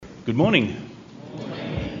Good morning.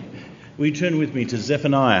 Will you turn with me to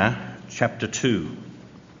Zephaniah chapter 2?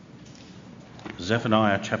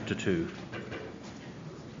 Zephaniah chapter 2.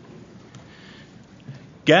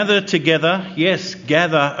 Gather together, yes,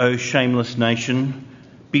 gather, O shameless nation,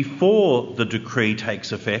 before the decree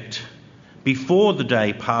takes effect, before the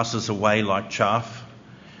day passes away like chaff,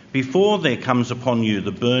 before there comes upon you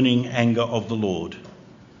the burning anger of the Lord.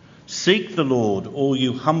 Seek the Lord, all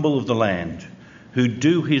you humble of the land, who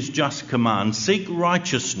do his just command. Seek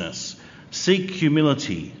righteousness, seek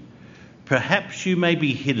humility. Perhaps you may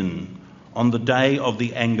be hidden on the day of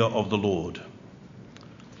the anger of the Lord.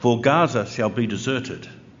 For Gaza shall be deserted,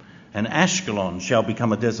 and Ashkelon shall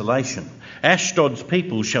become a desolation. Ashdod's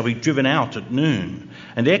people shall be driven out at noon,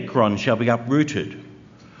 and Ekron shall be uprooted.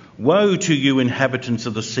 Woe to you, inhabitants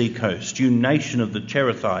of the sea coast, you nation of the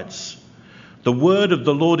Cherethites. The word of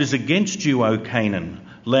the Lord is against you, O Canaan,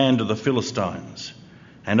 land of the Philistines,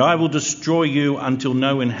 and I will destroy you until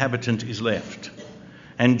no inhabitant is left.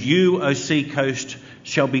 And you, O sea coast,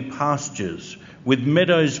 shall be pastures, with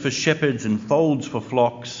meadows for shepherds and folds for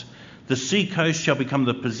flocks. The sea coast shall become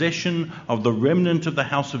the possession of the remnant of the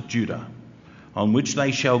house of Judah, on which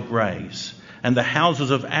they shall graze, and the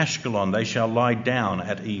houses of Ashkelon they shall lie down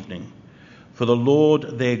at evening. For the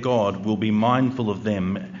Lord their God will be mindful of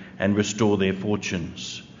them and restore their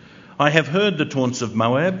fortunes. I have heard the taunts of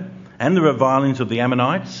Moab and the revilings of the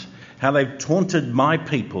Ammonites, how they've taunted my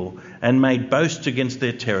people and made boasts against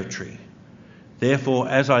their territory. Therefore,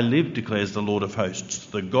 as I live, declares the Lord of hosts,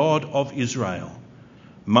 the God of Israel,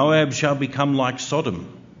 Moab shall become like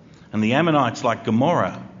Sodom, and the Ammonites like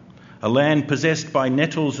Gomorrah, a land possessed by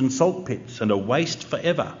nettles and salt pits, and a waste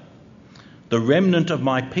forever. The remnant of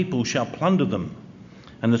my people shall plunder them,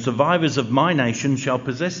 and the survivors of my nation shall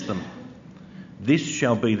possess them. This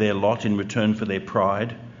shall be their lot in return for their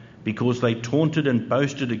pride, because they taunted and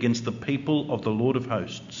boasted against the people of the Lord of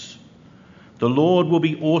hosts. The Lord will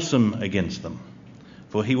be awesome against them,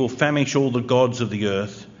 for he will famish all the gods of the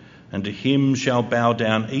earth, and to him shall bow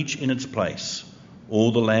down each in its place,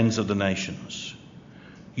 all the lands of the nations.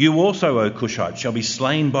 You also, O Cushite, shall be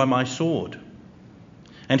slain by my sword.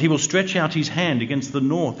 And he will stretch out his hand against the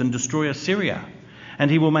north and destroy Assyria. And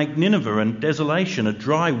he will make Nineveh and desolation, a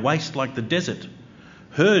dry waste like the desert.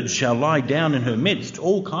 Herds shall lie down in her midst,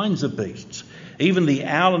 all kinds of beasts. Even the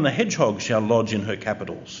owl and the hedgehog shall lodge in her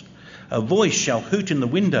capitals. A voice shall hoot in the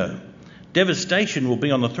window. Devastation will be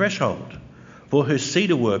on the threshold, for her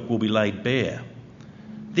cedar work will be laid bare.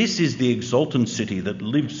 This is the exultant city that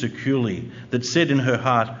lived securely, that said in her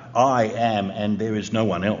heart, I am, and there is no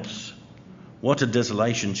one else. What a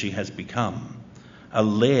desolation she has become, a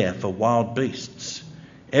lair for wild beasts.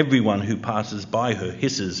 Everyone who passes by her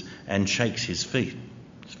hisses and shakes his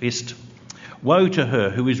fist. Woe to her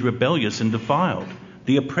who is rebellious and defiled,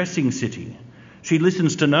 the oppressing city. She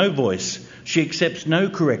listens to no voice. She accepts no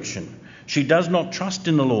correction. She does not trust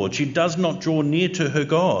in the Lord. She does not draw near to her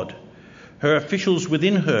God. Her officials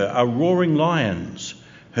within her are roaring lions.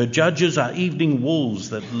 Her judges are evening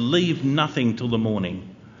wolves that leave nothing till the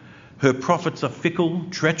morning. Her prophets are fickle,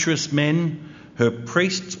 treacherous men. Her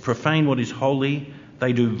priests profane what is holy.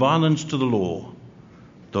 They do violence to the law.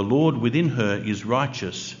 The Lord within her is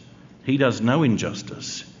righteous. He does no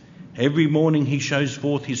injustice. Every morning he shows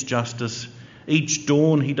forth his justice. Each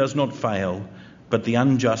dawn he does not fail, but the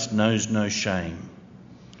unjust knows no shame.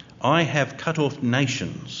 I have cut off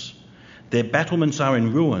nations. Their battlements are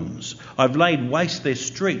in ruins. I've laid waste their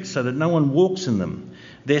streets so that no one walks in them.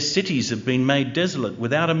 Their cities have been made desolate,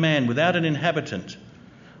 without a man, without an inhabitant.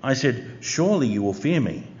 I said, surely you will fear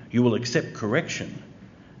me. You will accept correction.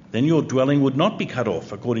 Then your dwelling would not be cut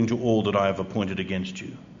off according to all that I have appointed against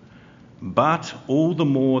you. But all the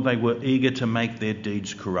more they were eager to make their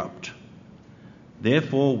deeds corrupt.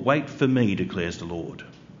 Therefore wait for me, declares the Lord,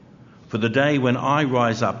 for the day when I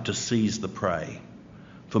rise up to seize the prey.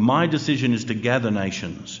 For my decision is to gather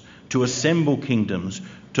nations, to assemble kingdoms,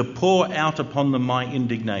 to pour out upon them my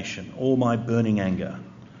indignation, all my burning anger.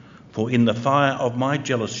 For in the fire of my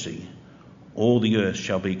jealousy, all the earth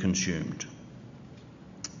shall be consumed.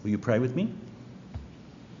 Will you pray with me?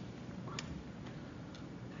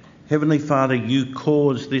 Heavenly Father, you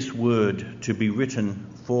cause this word to be written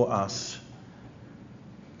for us,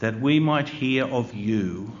 that we might hear of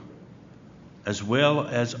you as well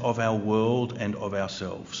as of our world and of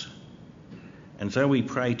ourselves. And so we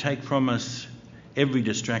pray, take from us every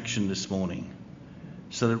distraction this morning,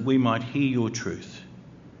 so that we might hear your truth,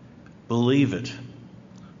 believe it,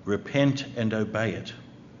 repent and obey it,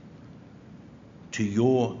 to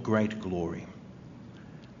your great glory.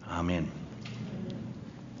 Amen.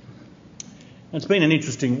 It's been an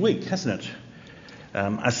interesting week, hasn't it?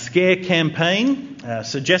 A scare campaign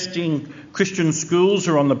suggesting Christian schools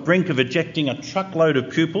are on the brink of ejecting a truckload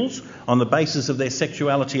of pupils on the basis of their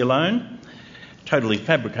sexuality alone. Totally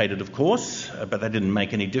fabricated, of course, but that didn't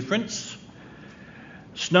make any difference.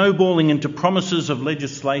 Snowballing into promises of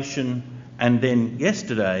legislation, and then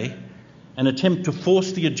yesterday, an attempt to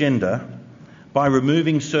force the agenda by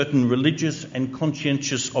removing certain religious and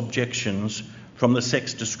conscientious objections from the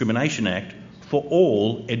Sex Discrimination Act for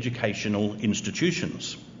all educational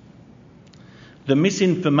institutions. The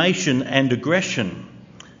misinformation and aggression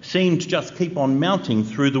seem to just keep on mounting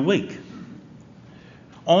through the week.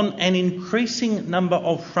 On an increasing number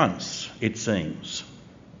of fronts, it seems,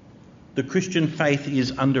 the Christian faith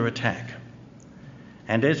is under attack.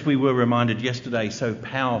 And as we were reminded yesterday so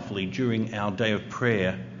powerfully during our day of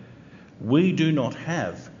prayer, we do not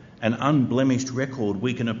have an unblemished record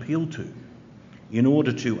we can appeal to in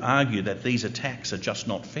order to argue that these attacks are just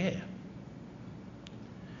not fair.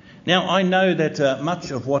 Now, I know that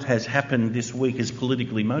much of what has happened this week is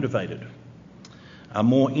politically motivated. A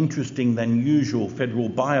more interesting than usual federal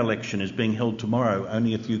by-election is being held tomorrow,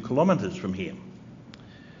 only a few kilometres from here.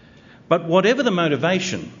 But whatever the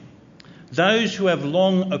motivation, those who have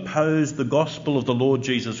long opposed the gospel of the Lord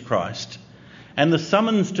Jesus Christ and the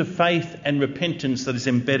summons to faith and repentance that is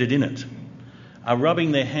embedded in it are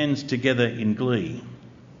rubbing their hands together in glee.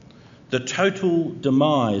 The total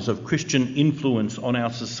demise of Christian influence on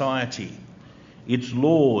our society, its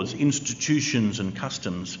laws, institutions and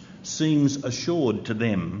customs, seems assured to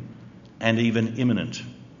them and even imminent.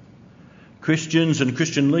 Christians and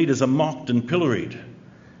Christian leaders are mocked and pilloried.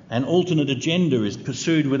 An alternate agenda is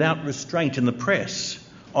pursued without restraint in the press,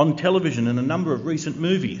 on television and a number of recent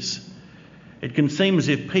movies. It can seem as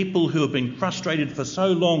if people who have been frustrated for so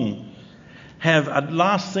long have at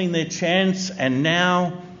last seen their chance, and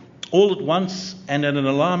now, all at once and at an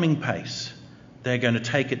alarming pace, they're going to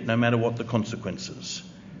take it no matter what the consequences.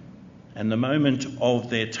 And the moment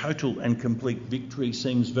of their total and complete victory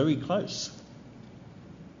seems very close.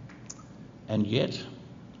 And yet,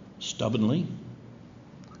 stubbornly,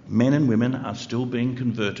 men and women are still being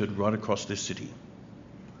converted right across this city.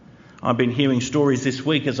 I've been hearing stories this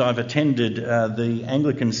week as I've attended the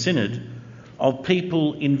Anglican Synod of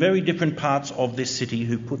people in very different parts of this city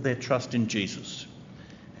who put their trust in Jesus,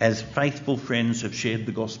 as faithful friends have shared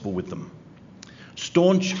the gospel with them.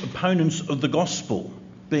 Staunch opponents of the gospel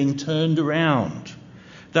being turned around.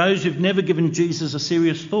 Those who've never given Jesus a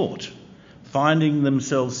serious thought, finding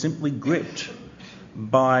themselves simply gripped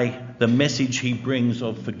by the message he brings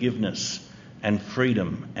of forgiveness and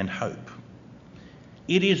freedom and hope.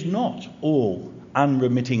 It is not all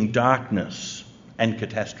unremitting darkness and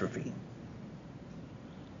catastrophe.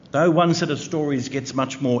 Though one set of stories gets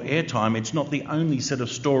much more airtime, it's not the only set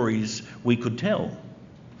of stories we could tell.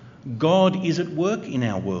 God is at work in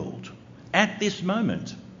our world, at this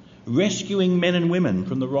moment, rescuing men and women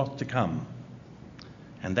from the wrath to come.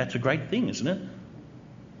 And that's a great thing, isn't it?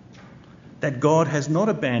 That God has not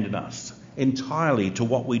abandoned us entirely to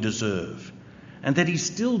what we deserve, and that he's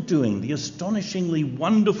still doing the astonishingly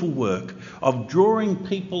wonderful work of drawing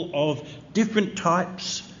people of different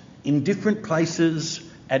types, in different places,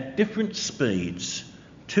 at different speeds,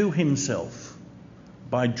 to himself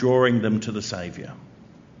by drawing them to the Saviour.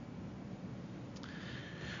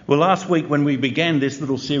 Well, last week when we began this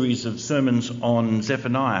little series of sermons on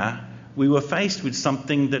Zephaniah, we were faced with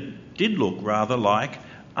something that did look rather like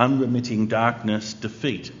unremitting darkness,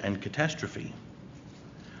 defeat and catastrophe.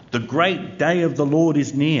 The great day of the Lord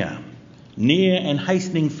is near, near and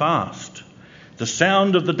hastening fast. The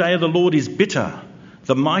sound of the day of the Lord is bitter.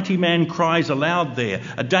 The mighty man cries aloud there.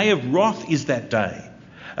 A day of wrath is that day,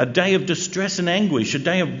 a day of distress and anguish, a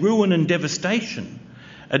day of ruin and devastation,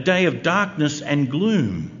 a day of darkness and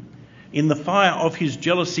gloom. In the fire of his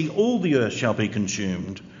jealousy all the earth shall be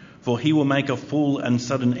consumed, for he will make a full and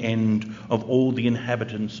sudden end of all the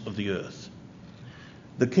inhabitants of the earth.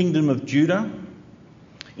 The kingdom of Judah,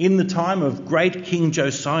 in the time of great King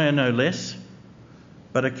Josiah no less,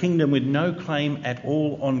 but a kingdom with no claim at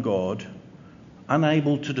all on God,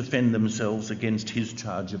 unable to defend themselves against his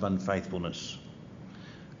charge of unfaithfulness.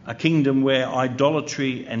 A kingdom where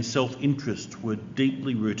idolatry and self-interest were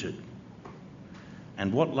deeply rooted.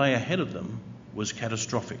 And what lay ahead of them was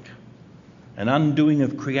catastrophic. An undoing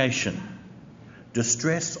of creation,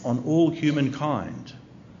 distress on all humankind,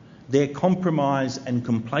 their compromise and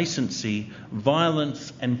complacency,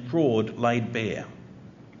 violence and fraud laid bare.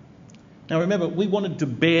 Now remember, we wanted to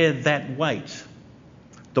bear that weight,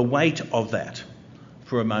 the weight of that,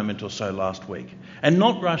 for a moment or so last week, and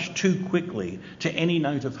not rush too quickly to any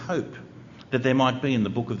note of hope that there might be in the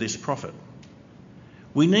book of this prophet.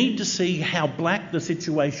 We need to see how black the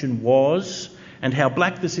situation was and how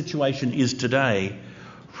black the situation is today,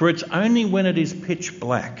 for it's only when it is pitch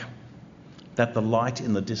black that the light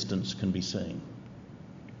in the distance can be seen.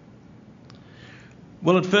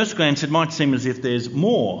 Well, at first glance, it might seem as if there's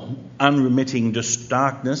more unremitting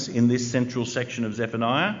darkness in this central section of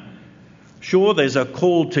Zephaniah. Sure, there's a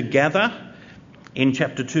call to gather in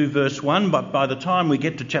chapter 2, verse 1, but by the time we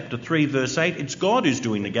get to chapter 3, verse 8, it's God who's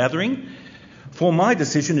doing the gathering. For my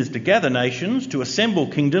decision is to gather nations, to assemble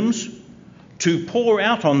kingdoms, to pour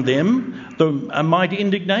out on them my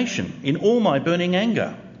indignation in all my burning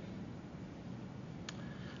anger.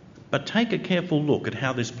 But take a careful look at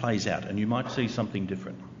how this plays out, and you might see something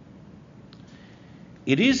different.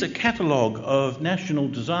 It is a catalogue of national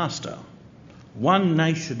disaster, one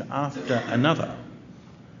nation after another.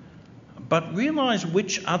 But realise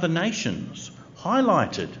which other nations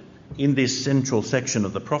highlighted in this central section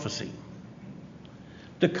of the prophecy.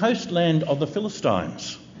 The coastland of the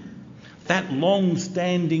Philistines, that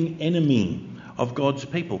long-standing enemy of God's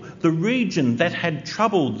people. The region that had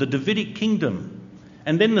troubled the Davidic kingdom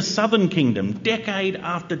and then the southern kingdom, decade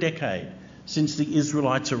after decade, since the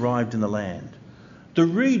Israelites arrived in the land. The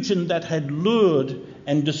region that had lured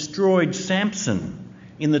and destroyed Samson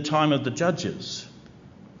in the time of the judges.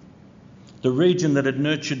 The region that had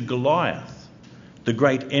nurtured Goliath, the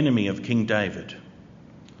great enemy of King David.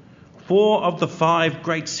 4 of the 5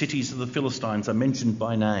 great cities of the Philistines are mentioned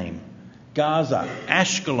by name: Gaza,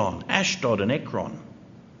 Ashkelon, Ashdod and Ekron.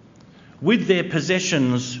 With their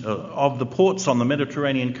possessions of the ports on the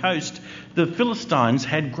Mediterranean coast, the Philistines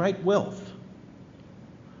had great wealth.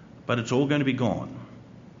 But it's all going to be gone.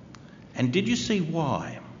 And did you see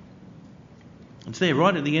why? It's there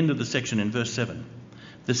right at the end of the section in verse 7.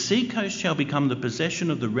 The sea coast shall become the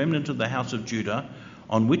possession of the remnant of the house of Judah,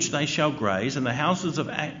 on which they shall graze, and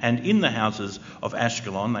in the houses of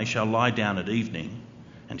Ashkelon they shall lie down at evening.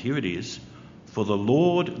 And here it is: for the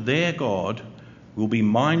Lord their God will be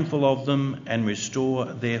mindful of them and restore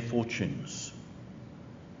their fortunes.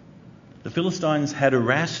 The Philistines had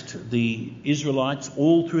harassed the Israelites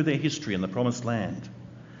all through their history in the Promised Land.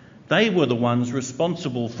 They were the ones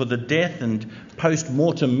responsible for the death and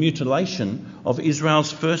post-mortem mutilation of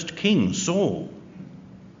Israel's first king, Saul.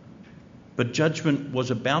 But judgment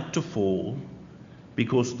was about to fall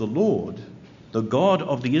because the Lord, the God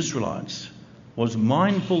of the Israelites, was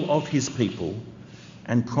mindful of his people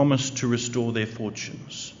and promised to restore their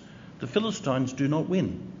fortunes. The Philistines do not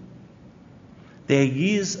win. Their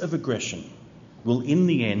years of aggression will in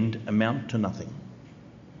the end amount to nothing.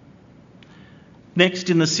 Next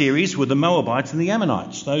in the series were the Moabites and the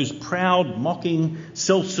Ammonites, those proud, mocking,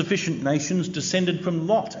 self-sufficient nations descended from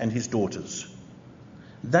Lot and his daughters.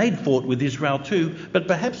 They'd fought with Israel too, but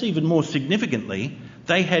perhaps even more significantly,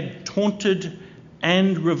 they had taunted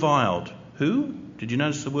and reviled. Who? Did you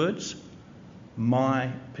notice the words?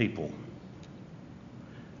 My people.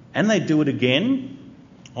 And they do it again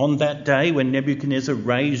on that day when Nebuchadnezzar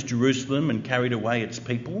razed Jerusalem and carried away its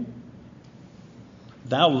people.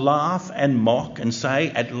 They'll laugh and mock and say,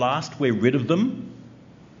 at last we're rid of them.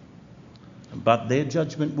 But their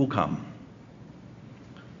judgment will come.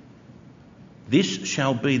 This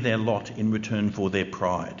shall be their lot in return for their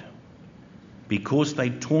pride, because they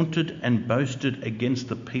taunted and boasted against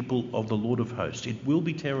the people of the Lord of hosts. It will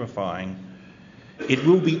be terrifying. It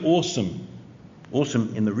will be awesome.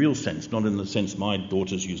 Awesome in the real sense, not in the sense my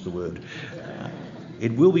daughters use the word.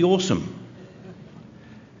 It will be awesome.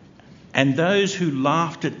 And those who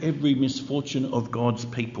laughed at every misfortune of God's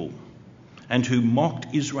people and who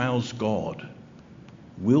mocked Israel's God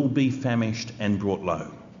will be famished and brought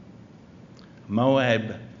low.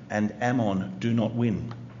 Moab and Ammon do not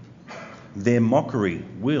win. Their mockery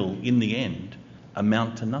will, in the end,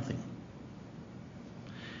 amount to nothing.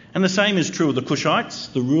 And the same is true of the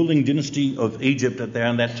Cushites. The ruling dynasty of Egypt at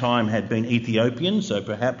around that time had been Ethiopian, so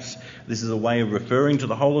perhaps this is a way of referring to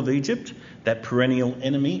the whole of Egypt, that perennial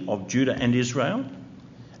enemy of Judah and Israel.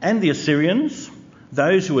 And the Assyrians,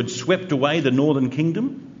 those who had swept away the northern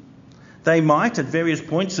kingdom. They might, at various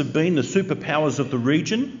points, have been the superpowers of the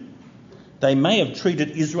region. They may have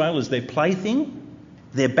treated Israel as their plaything,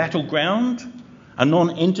 their battleground, a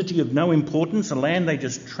non-entity of no importance, a land they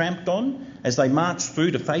just tramped on as they marched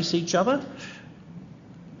through to face each other.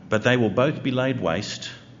 But they will both be laid waste.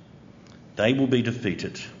 They will be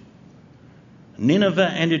defeated. Nineveh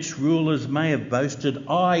and its rulers may have boasted,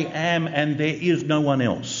 I am and there is no one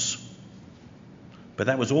else. But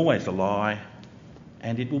that was always a lie,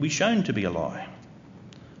 and it will be shown to be a lie.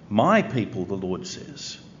 My people, the Lord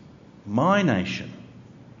says, my nation,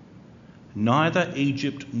 neither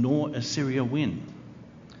Egypt nor Assyria win.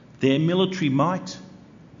 Their military might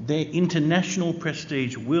their international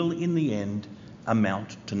prestige will in the end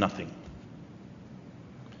amount to nothing.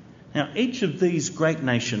 Now, each of these great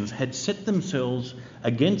nations had set themselves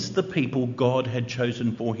against the people God had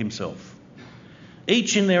chosen for himself.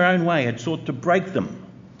 Each in their own way had sought to break them,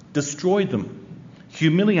 destroy them,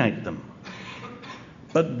 humiliate them.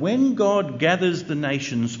 But when God gathers the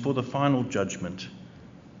nations for the final judgment,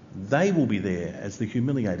 they will be there as the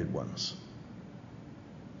humiliated ones.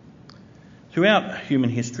 Throughout human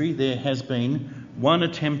history, there has been one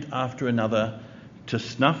attempt after another to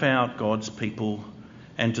snuff out God's people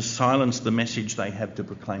and to silence the message they have to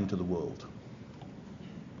proclaim to the world.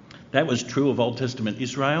 That was true of Old Testament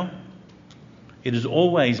Israel. It has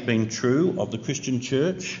always been true of the Christian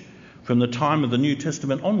church from the time of the New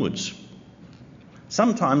Testament onwards.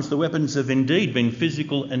 Sometimes the weapons have indeed been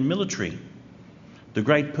physical and military. The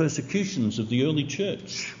great persecutions of the early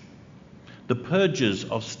church, the purges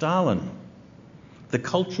of Stalin, the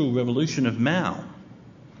Cultural Revolution of Mao.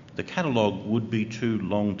 The catalogue would be too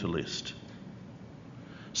long to list.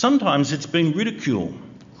 Sometimes it's been ridicule,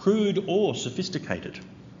 crude or sophisticated.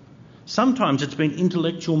 Sometimes it's been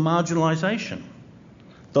intellectual marginalisation,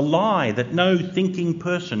 the lie that no thinking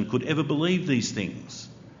person could ever believe these things,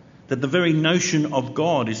 that the very notion of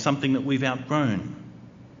God is something that we've outgrown.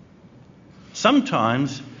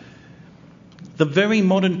 Sometimes the very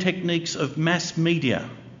modern techniques of mass media,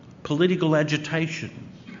 political agitation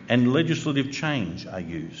and legislative change are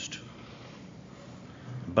used.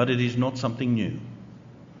 But it is not something new.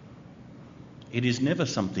 It is never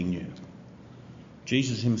something new.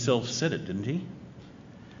 Jesus himself said it, didn't he?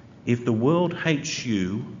 If the world hates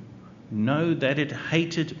you, know that it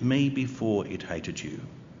hated me before it hated you.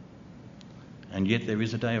 And yet there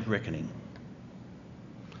is a day of reckoning.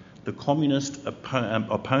 The communist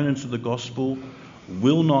opponents of the gospel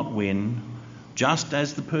will not win, just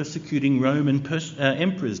as the persecuting Roman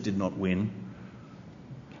emperors did not win.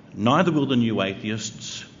 Neither will the new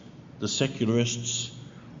atheists, the secularists,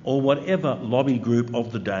 or whatever lobby group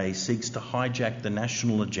of the day seeks to hijack the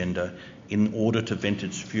national agenda in order to vent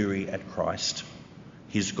its fury at Christ,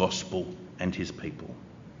 his gospel and his people.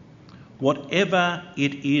 Whatever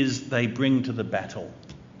it is they bring to the battle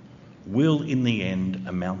will in the end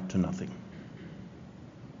amount to nothing.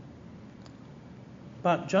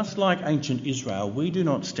 But just like ancient Israel, we do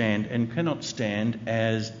not stand and cannot stand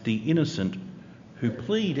as the innocent who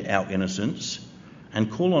plead our innocence and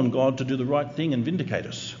call on God to do the right thing and vindicate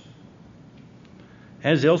us.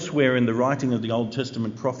 As elsewhere in the writing of the Old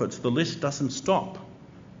Testament prophets, the list doesn't stop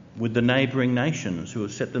with the neighbouring nations who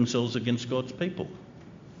have set themselves against God's people.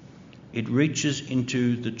 It reaches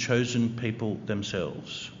into the chosen people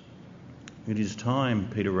themselves. It is time,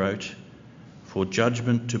 Peter wrote, for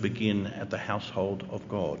judgment to begin at the household of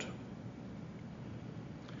God.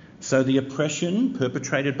 So the oppression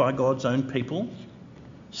perpetrated by God's own people,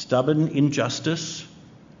 stubborn injustice,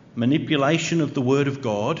 manipulation of the word of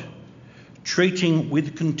God, treating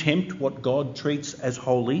with contempt what God treats as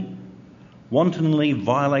holy, wantonly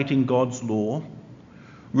violating God's law,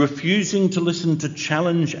 refusing to listen to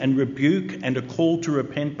challenge and rebuke and a call to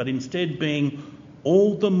repent, but instead being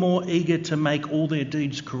all the more eager to make all their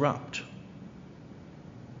deeds corrupt.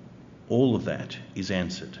 All of that is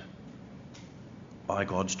answered by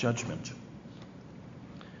God's judgment.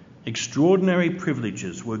 Extraordinary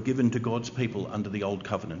privileges were given to God's people under the Old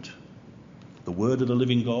Covenant. The word of the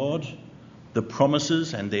living God, the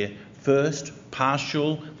promises and their first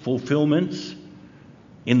partial fulfilments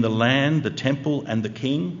in the land, the temple and the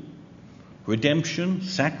king, redemption,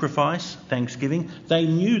 sacrifice, thanksgiving. They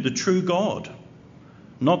knew the true God,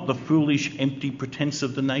 not the foolish, empty pretense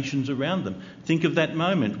of the nations around them. Think of that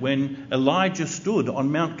moment when Elijah stood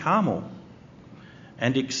on Mount Carmel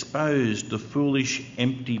and exposed the foolish,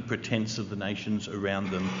 empty pretense of the nations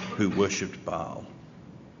around them who worshipped Baal.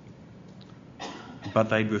 But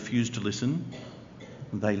they refused to listen.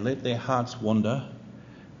 They let their hearts wander.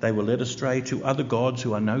 They were led astray to other gods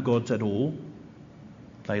who are no gods at all.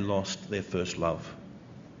 They lost their first love.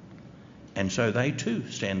 And so they too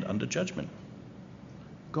stand under judgment.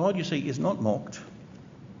 God, you see, is not mocked,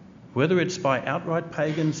 whether it's by outright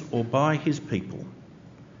pagans or by his people.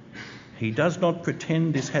 He does not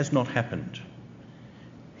pretend this has not happened.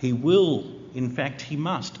 He will, in fact, he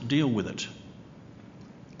must deal with it.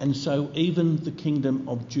 And so even the kingdom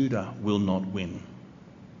of Judah will not win.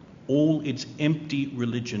 All its empty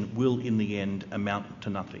religion will in the end amount to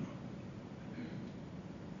nothing.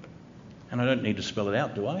 And I don't need to spell it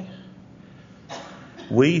out, do I?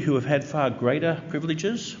 We who have had far greater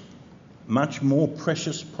privileges, much more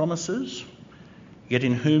precious promises, yet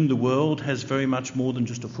in whom the world has very much more than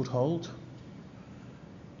just a foothold.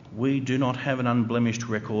 We do not have an unblemished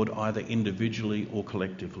record either individually or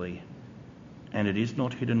collectively, and it is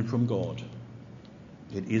not hidden from God.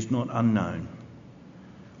 It is not unknown.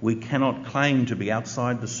 We cannot claim to be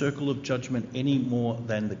outside the circle of judgment any more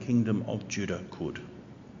than the kingdom of Judah could.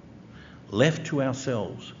 Left to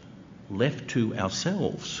ourselves,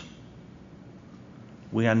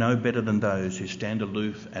 we are no better than those who stand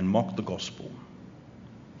aloof and mock the gospel.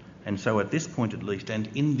 And so at this point at least, and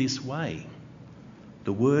in this way,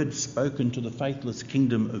 the words spoken to the faithless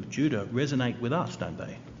kingdom of Judah resonate with us, don't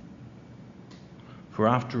they? For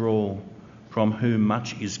after all, from whom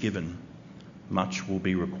much is given, much will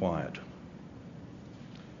be required.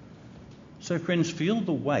 So friends, feel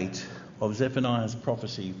the weight of Zephaniah's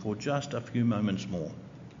prophecy for just a few moments more.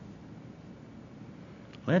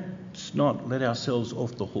 Let's not let ourselves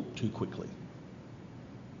off the hook too quickly.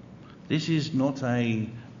 This is not a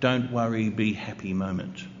don't worry, be happy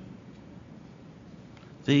moment.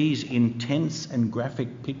 These intense and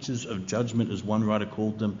graphic pictures of judgment, as one writer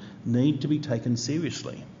called them, need to be taken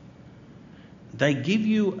seriously. They give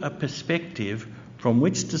you a perspective from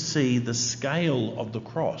which to see the scale of the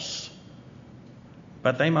cross,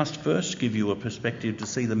 but they must first give you a perspective to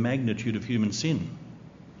see the magnitude of human sin,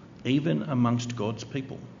 even amongst God's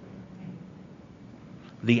people.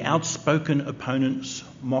 The outspoken opponents,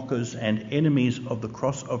 mockers, and enemies of the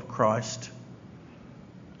cross of Christ,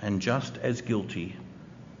 and just as guilty,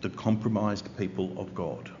 the compromised people of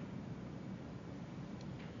God.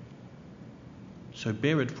 So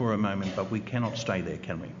bear it for a moment, but we cannot stay there,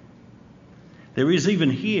 can we? There is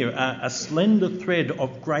even here a slender thread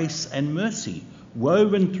of grace and mercy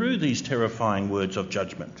woven through these terrifying words of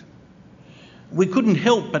judgment. We couldn't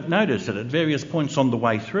help but notice it at various points on the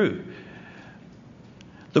way through.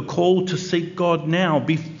 The call to seek God now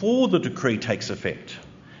before the decree takes effect,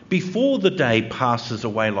 before the day passes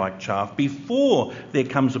away like chaff, before there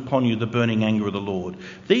comes upon you the burning anger of the Lord.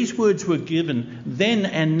 These words were given then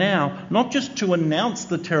and now, not just to announce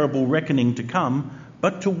the terrible reckoning to come,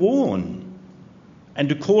 but to warn and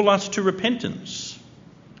to call us to repentance,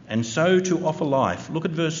 and so to offer life. Look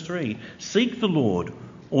at verse 3. Seek the Lord,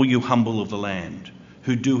 all you humble of the land,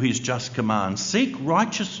 who do his just commands. Seek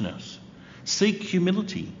righteousness. Seek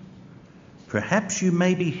humility. Perhaps you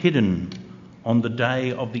may be hidden on the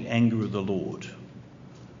day of the anger of the Lord.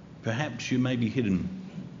 Perhaps you may be hidden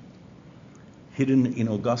in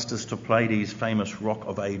Augustus Topladi's famous Rock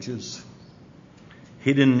of Ages,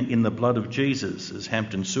 hidden in the blood of Jesus, as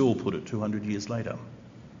Hampton Sewell put it 200 years later,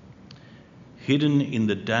 hidden in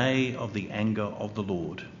the day of the anger of the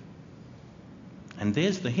Lord. And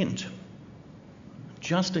there's the hint,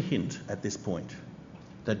 just a hint at this point,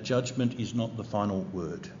 that judgment is not the final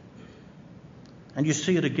word. And you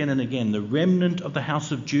see it again and again, the remnant of the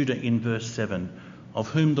house of Judah in verse 7, of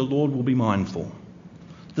whom the Lord will be mindful.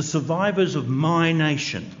 The survivors of my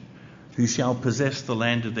nation, who shall possess the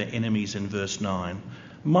land of their enemies in verse 9.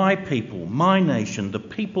 My people, my nation, the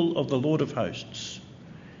people of the Lord of hosts.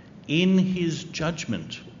 In his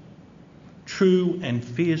judgment, true and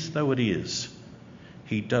fierce though it is,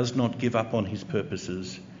 he does not give up on his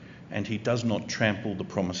purposes, and he does not trample the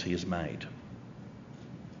promise he has made.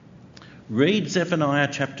 Read Zephaniah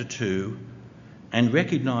chapter 2 and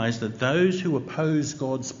recognise that those who oppose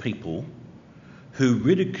God's people, who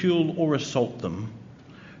ridicule or assault them,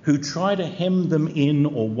 who try to hem them in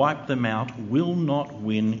or wipe them out, will not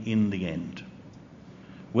win in the end.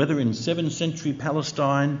 Whether in 7th century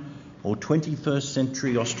Palestine or 21st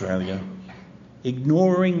century Australia,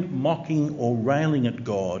 ignoring, mocking or railing at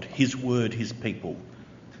God, his word, his people,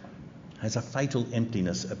 has a fatal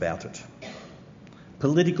emptiness about it.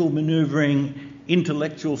 Political manoeuvring,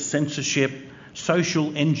 intellectual censorship,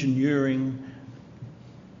 social engineering,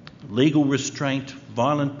 legal restraint,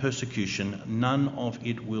 violent persecution, none of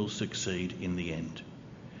it will succeed in the end.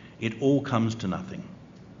 It all comes to nothing.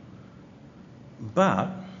 But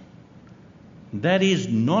that is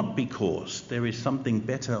not because there is something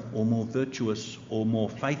better or more virtuous or more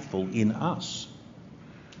faithful in us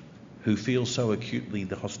who feel so acutely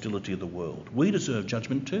the hostility of the world. We deserve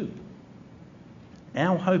judgment too.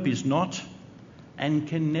 Our hope is not and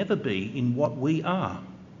can never be in what we are,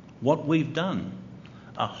 what we've done,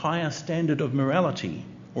 a higher standard of morality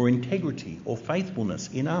or integrity or faithfulness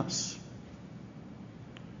in us.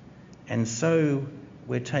 And so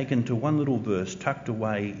we're taken to one little verse tucked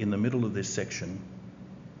away in the middle of this section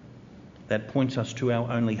that points us to our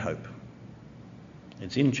only hope.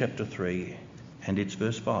 It's in chapter 3 and it's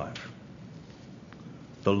verse 5.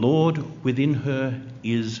 The Lord within her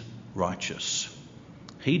is righteous.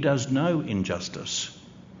 He does no injustice.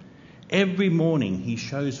 Every morning he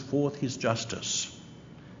shows forth his justice,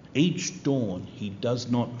 Each dawn he does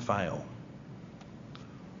not fail.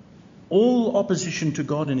 All opposition to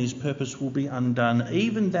God and his purpose will be undone,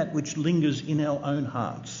 even that which lingers in our own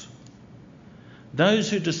hearts. Those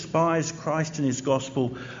who despise Christ and his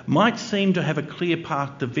gospel might seem to have a clear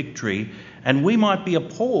path to victory, and we might be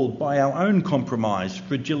appalled by our own compromise,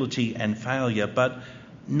 fragility and failure, but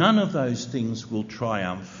none of those things will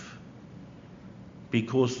triumph,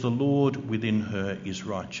 because the Lord within her is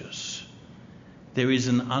righteous. There is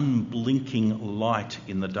an unblinking light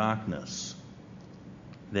in the darkness.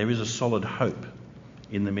 There is a solid hope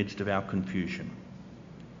in the midst of our confusion.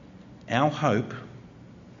 Our hope,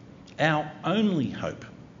 our only hope,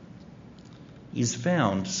 is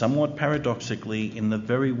found, somewhat paradoxically, in the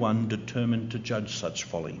very one determined to judge such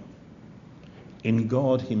folly, in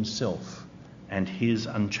God himself and his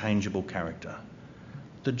unchangeable character.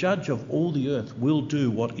 The judge of all the earth will do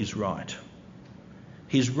what is right.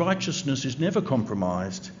 His righteousness is never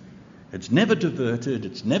compromised, it's never diverted,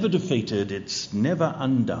 it's never defeated, it's never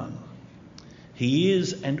undone. He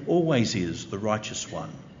is and always is the righteous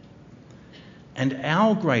one. And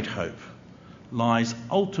our great hope lies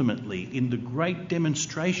ultimately in the great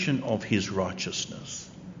demonstration of his righteousness,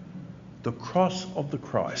 the cross of the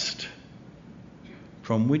Christ,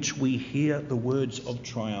 from which we hear the words of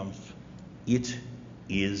triumph, "It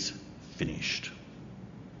is finished."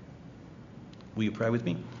 Will you pray with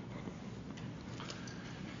me?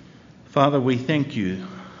 Father, we thank you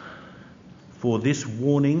for this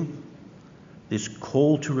warning, this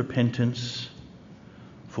call to repentance,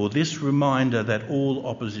 for this reminder that all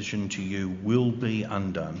opposition to you will be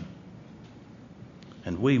undone.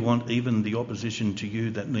 And we want even the opposition to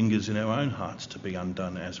you that lingers in our own hearts to be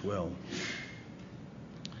undone as well.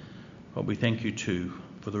 But we thank you too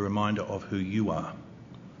for the reminder of who you are,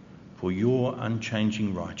 for your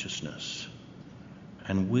unchanging righteousness.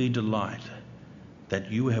 And we delight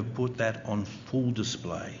that you have put that on full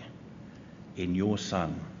display in your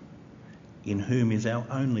Son, in whom is our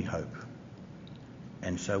only hope.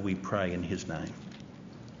 And so we pray in his name.